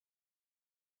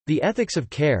The ethics of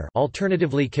care,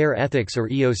 alternatively care ethics or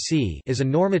EOC, is a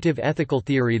normative ethical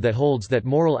theory that holds that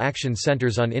moral action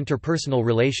centers on interpersonal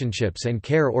relationships and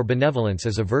care or benevolence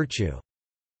as a virtue.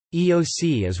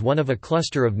 EOC is one of a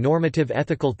cluster of normative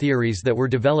ethical theories that were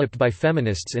developed by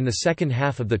feminists in the second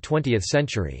half of the 20th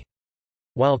century.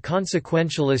 While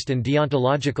consequentialist and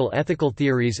deontological ethical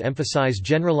theories emphasize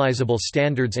generalizable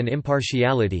standards and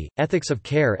impartiality, ethics of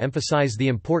care emphasize the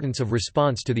importance of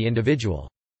response to the individual.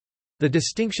 The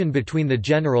distinction between the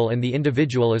general and the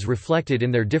individual is reflected in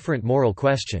their different moral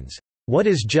questions. What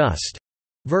is just?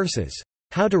 Versus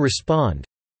how to respond.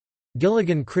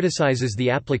 Gilligan criticizes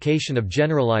the application of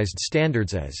generalized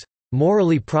standards as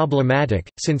morally problematic,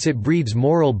 since it breeds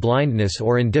moral blindness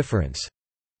or indifference.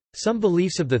 Some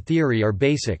beliefs of the theory are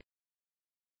basic.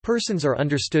 Persons are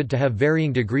understood to have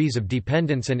varying degrees of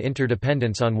dependence and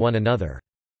interdependence on one another.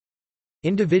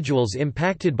 Individuals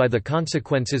impacted by the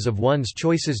consequences of one's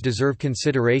choices deserve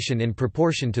consideration in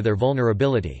proportion to their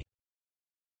vulnerability.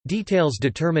 Details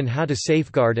determine how to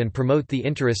safeguard and promote the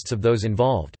interests of those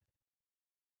involved.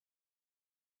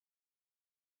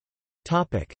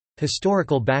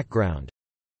 Historical background.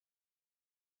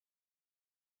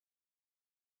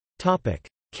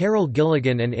 Carol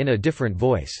Gilligan and In a Different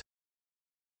Voice.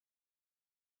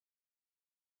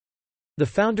 The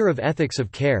founder of Ethics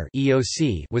of Care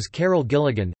 (EOC) was Carol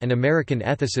Gilligan, an American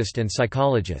ethicist and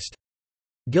psychologist.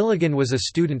 Gilligan was a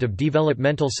student of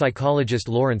developmental psychologist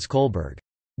Lawrence Kohlberg.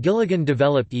 Gilligan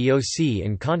developed EOC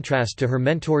in contrast to her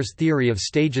mentor's theory of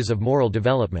stages of moral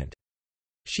development.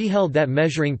 She held that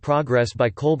measuring progress by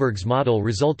Kohlberg's model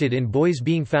resulted in boys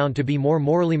being found to be more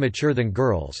morally mature than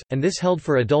girls, and this held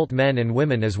for adult men and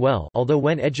women as well, although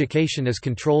when education is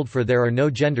controlled for there are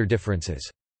no gender differences.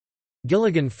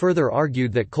 Gilligan further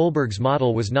argued that Kohlberg's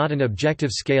model was not an objective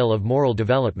scale of moral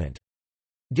development.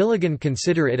 Gilligan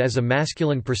considered it as a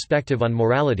masculine perspective on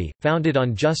morality, founded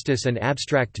on justice and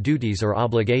abstract duties or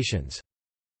obligations.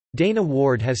 Dana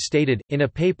Ward has stated, in a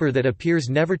paper that appears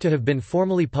never to have been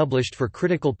formally published for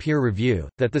critical peer review,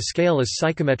 that the scale is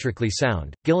psychometrically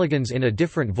sound. Gilligan's In a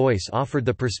Different Voice offered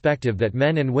the perspective that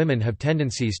men and women have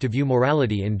tendencies to view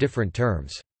morality in different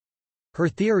terms. Her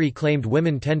theory claimed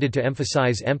women tended to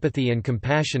emphasize empathy and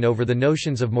compassion over the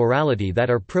notions of morality that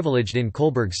are privileged in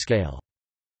Kohlberg's scale.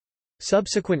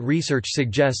 Subsequent research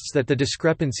suggests that the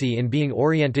discrepancy in being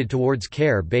oriented towards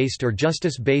care-based or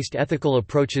justice-based ethical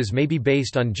approaches may be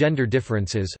based on gender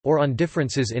differences, or on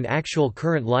differences in actual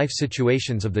current life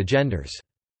situations of the genders.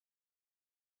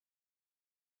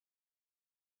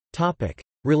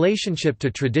 Relationship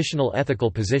to traditional ethical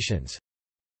positions.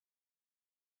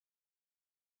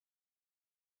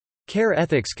 Care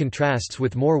ethics contrasts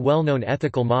with more well-known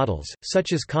ethical models,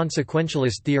 such as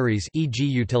consequentialist theories e.g.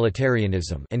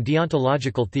 utilitarianism and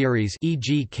deontological theories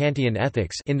e.g. Kantian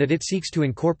ethics in that it seeks to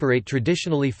incorporate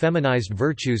traditionally feminized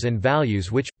virtues and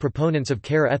values which, proponents of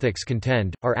care ethics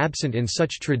contend, are absent in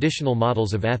such traditional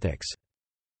models of ethics.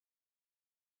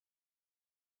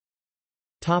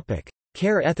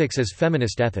 Care ethics as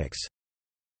feminist ethics.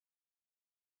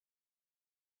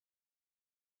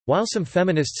 While some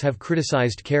feminists have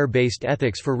criticized care-based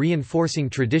ethics for reinforcing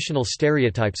traditional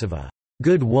stereotypes of a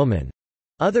good woman,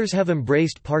 others have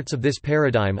embraced parts of this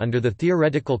paradigm under the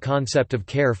theoretical concept of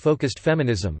care-focused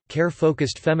feminism.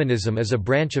 Care-focused feminism is a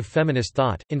branch of feminist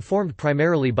thought, informed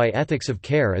primarily by ethics of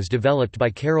care as developed by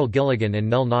Carol Gilligan and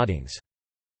Nell Noddings.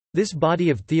 This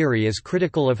body of theory is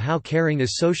critical of how caring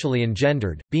is socially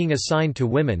engendered, being assigned to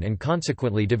women and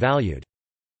consequently devalued.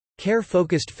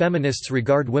 Care-focused feminists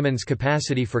regard women's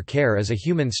capacity for care as a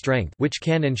human strength which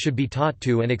can and should be taught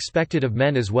to and expected of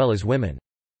men as well as women.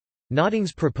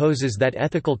 Noddings proposes that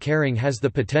ethical caring has the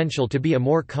potential to be a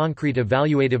more concrete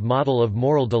evaluative model of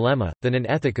moral dilemma, than an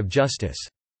ethic of justice.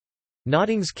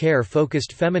 Noddings'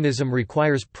 care-focused feminism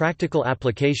requires practical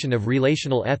application of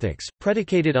relational ethics,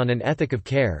 predicated on an ethic of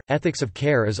care. Ethics of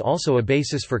care is also a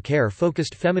basis for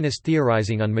care-focused feminist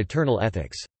theorizing on maternal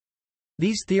ethics.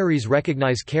 These theories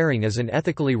recognize caring as an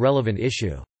ethically relevant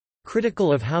issue.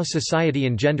 Critical of how society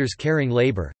engenders caring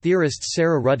labor, theorists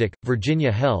Sarah Ruddick,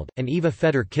 Virginia Held, and Eva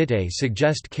Feder-Kitte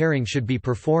suggest caring should be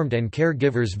performed and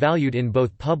caregivers valued in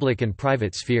both public and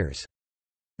private spheres.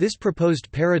 This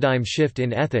proposed paradigm shift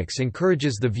in ethics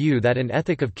encourages the view that an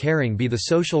ethic of caring be the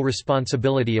social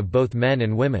responsibility of both men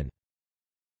and women.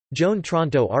 Joan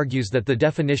Tronto argues that the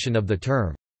definition of the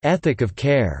term, ethic of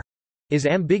care, is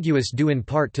ambiguous due in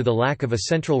part to the lack of a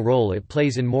central role it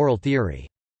plays in moral theory.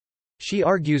 She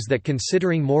argues that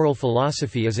considering moral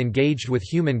philosophy is engaged with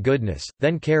human goodness,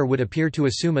 then care would appear to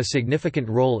assume a significant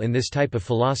role in this type of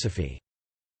philosophy.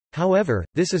 However,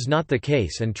 this is not the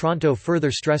case, and Tronto further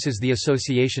stresses the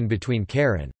association between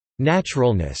care and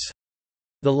naturalness.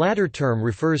 The latter term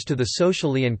refers to the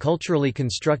socially and culturally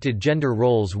constructed gender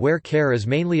roles where care is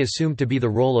mainly assumed to be the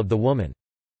role of the woman.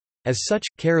 As such,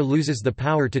 care loses the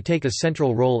power to take a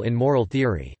central role in moral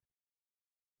theory.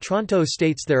 Tronto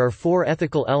states there are 4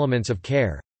 ethical elements of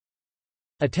care.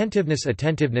 Attentiveness.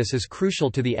 Attentiveness is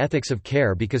crucial to the ethics of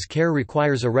care because care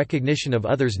requires a recognition of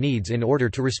others' needs in order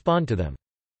to respond to them.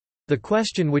 The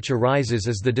question which arises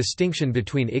is the distinction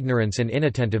between ignorance and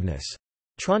inattentiveness.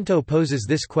 Tronto poses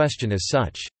this question as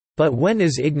such, "But when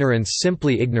is ignorance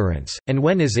simply ignorance, and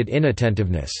when is it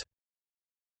inattentiveness?"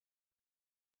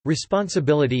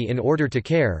 Responsibility. In order to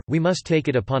care, we must take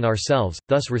it upon ourselves,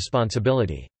 thus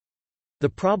responsibility. The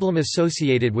problem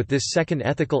associated with this second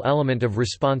ethical element of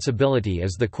responsibility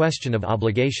is the question of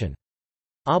obligation.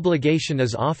 Obligation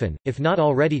is often, if not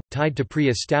already, tied to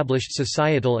pre-established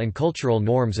societal and cultural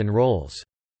norms and roles.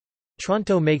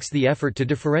 Tronto makes the effort to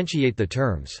differentiate the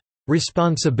terms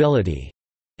responsibility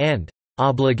and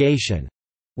obligation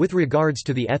with regards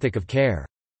to the ethic of care.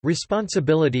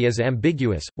 Responsibility is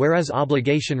ambiguous, whereas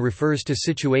obligation refers to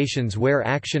situations where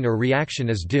action or reaction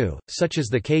is due, such as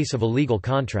the case of a legal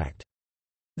contract.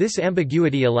 This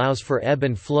ambiguity allows for ebb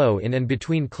and flow in and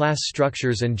between class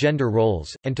structures and gender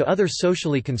roles, and to other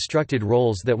socially constructed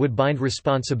roles that would bind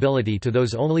responsibility to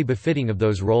those only befitting of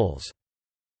those roles.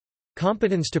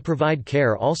 Competence to provide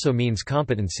care also means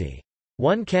competency.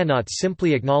 One cannot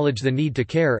simply acknowledge the need to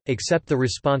care, accept the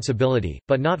responsibility,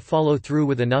 but not follow through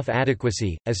with enough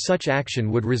adequacy, as such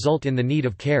action would result in the need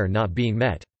of care not being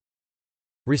met.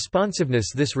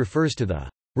 Responsiveness. This refers to the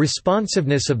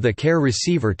responsiveness of the care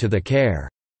receiver to the care.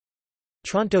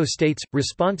 Tronto states,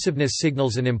 responsiveness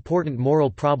signals an important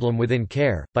moral problem within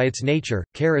care. By its nature,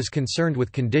 care is concerned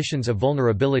with conditions of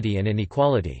vulnerability and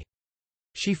inequality.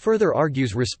 She further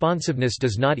argues responsiveness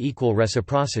does not equal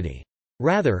reciprocity.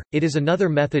 Rather, it is another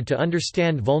method to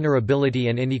understand vulnerability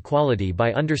and inequality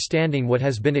by understanding what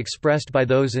has been expressed by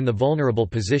those in the vulnerable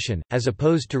position, as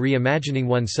opposed to reimagining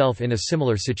oneself in a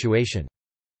similar situation.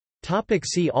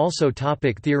 See also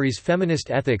Theories Feminist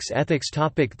ethics Ethics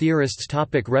Theorists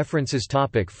References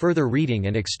Further reading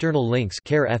and external links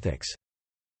Care ethics.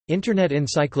 Internet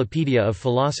Encyclopedia of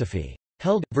Philosophy.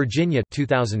 Held, Virginia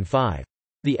 2005.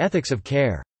 The Ethics of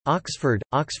Care. Oxford,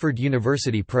 Oxford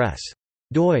University Press.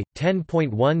 doi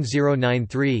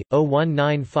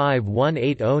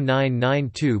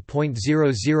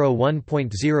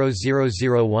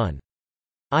 10.1093/01951809992.001.0001.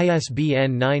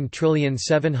 ISBN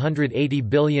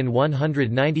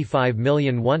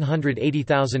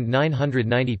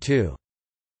 9780195180992.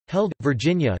 Held,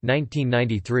 Virginia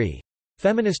 1993.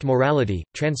 Feminist Morality,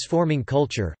 Transforming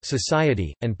Culture,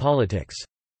 Society, and Politics.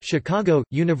 Chicago,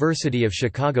 University of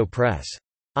Chicago Press.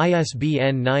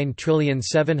 ISBN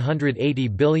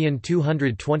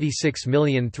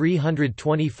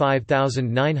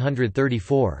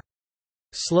 9780226325934.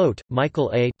 Sloat, Michael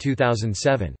A.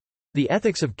 2007. The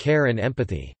Ethics of Care and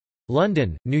Empathy.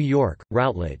 London, New York,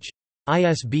 Routledge.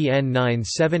 ISBN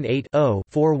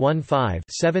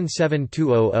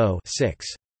 978-0-415-77200-6.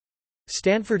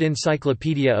 Stanford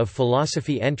Encyclopedia of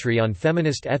Philosophy. Entry on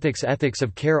Feminist Ethics. Ethics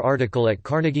of Care article at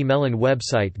Carnegie Mellon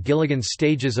website. Gilligan's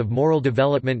Stages of Moral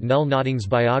Development. Null Notting's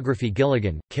biography.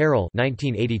 Gilligan, Carol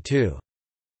 1982.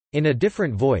 In a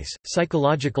Different Voice,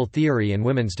 Psychological Theory and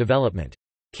Women's Development.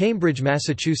 Cambridge,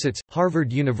 Massachusetts,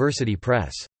 Harvard University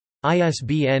Press.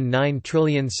 ISBN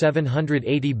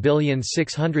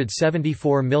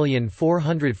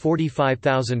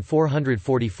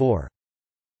 9780674445444.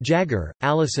 Jagger,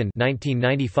 Allison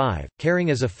 1995,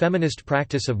 Caring as a Feminist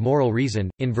Practice of Moral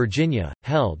Reason, in Virginia,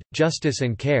 Held, Justice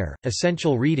and Care,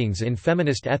 Essential Readings in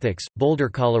Feminist Ethics, Boulder,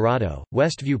 Colorado,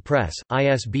 Westview Press,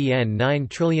 ISBN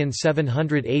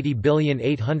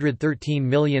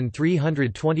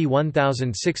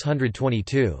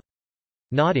 9780813321622.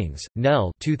 Noddings,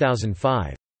 Nell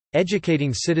 2005.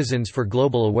 Educating Citizens for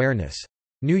Global Awareness.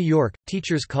 New York,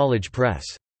 Teachers College Press.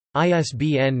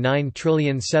 ISBN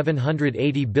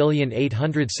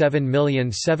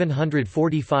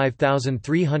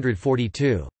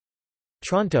 9780807745342.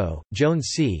 Tronto, Joan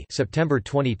C. September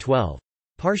 2012.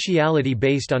 Partiality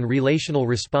Based on Relational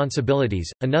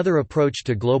Responsibilities, Another Approach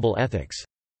to Global Ethics.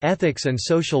 Ethics and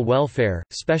Social Welfare,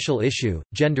 Special Issue,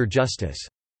 Gender Justice.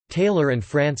 Taylor and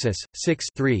Francis, 6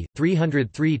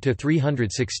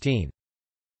 303–316.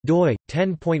 doi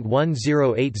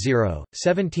 10.1080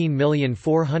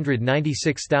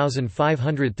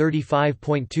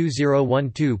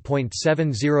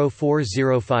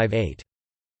 17496535.2012.704058.